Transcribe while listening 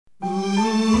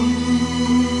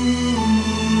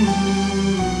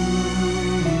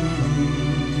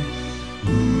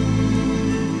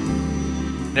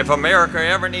if America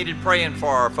ever needed praying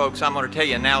for, folks, I'm going to tell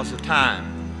you now's the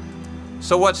time.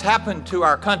 So what's happened to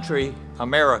our country,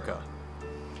 America?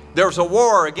 There's a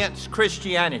war against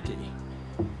Christianity,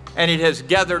 and it has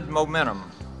gathered momentum.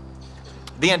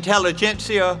 The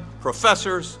intelligentsia,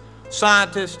 professors,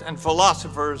 scientists, and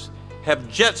philosophers have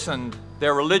jettisoned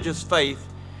their religious faith,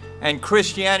 and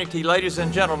Christianity, ladies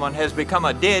and gentlemen, has become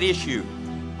a dead issue.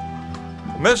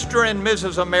 Mr. and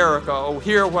Mrs. America, oh,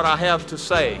 hear what I have to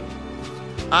say.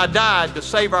 I died to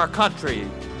save our country,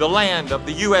 the land of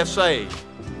the USA,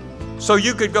 so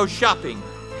you could go shopping,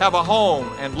 have a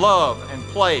home, and love and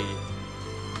play.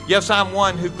 Yes, I'm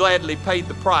one who gladly paid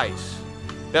the price.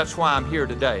 That's why I'm here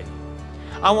today.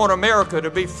 I want America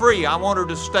to be free. I want her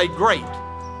to stay great.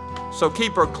 So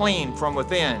keep her clean from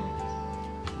within.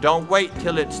 Don't wait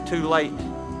till it's too late.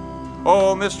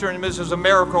 Oh, Mr. and Mrs.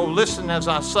 America, listen as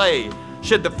I say.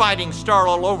 Should the fighting start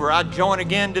all over, I'd join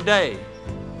again today.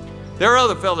 There are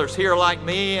other fellas here like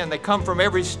me, and they come from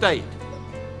every state.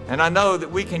 And I know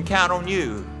that we can count on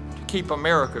you to keep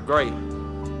America great.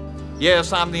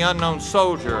 Yes, I'm the unknown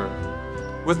soldier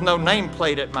with no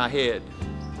nameplate at my head.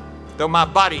 Though my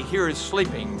body here is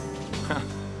sleeping,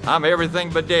 I'm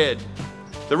everything but dead.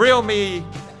 The real me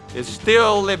is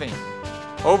still living.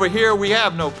 Over here we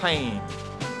have no pain,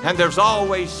 and there's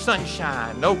always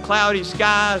sunshine, no cloudy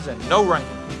skies, and no rain.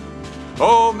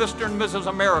 Oh, Mr. and Mrs.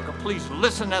 America, please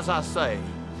listen as I say.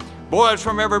 Boys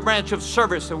from every branch of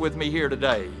service are with me here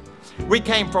today. We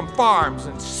came from farms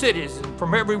and cities and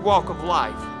from every walk of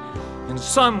life. And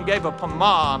some gave up a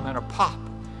mom and a pop,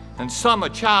 and some a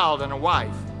child and a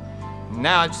wife.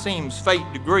 Now it seems fate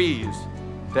decrees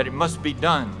that it must be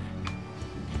done,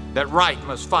 that right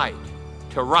must fight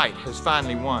till right has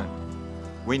finally won.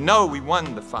 We know we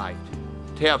won the fight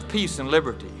to have peace and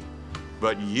liberty,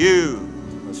 but you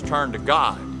must turn to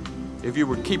God if you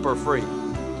would keep her free.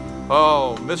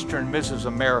 Oh, Mr. and Mrs.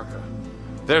 America,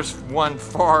 there's one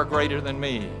far greater than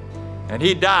me, and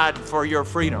he died for your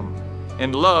freedom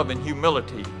in love and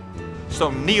humility.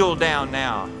 So kneel down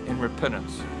now in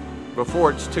repentance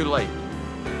before it's too late,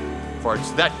 for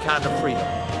it's that kind of freedom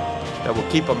that will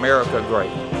keep America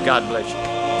great. God bless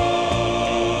you.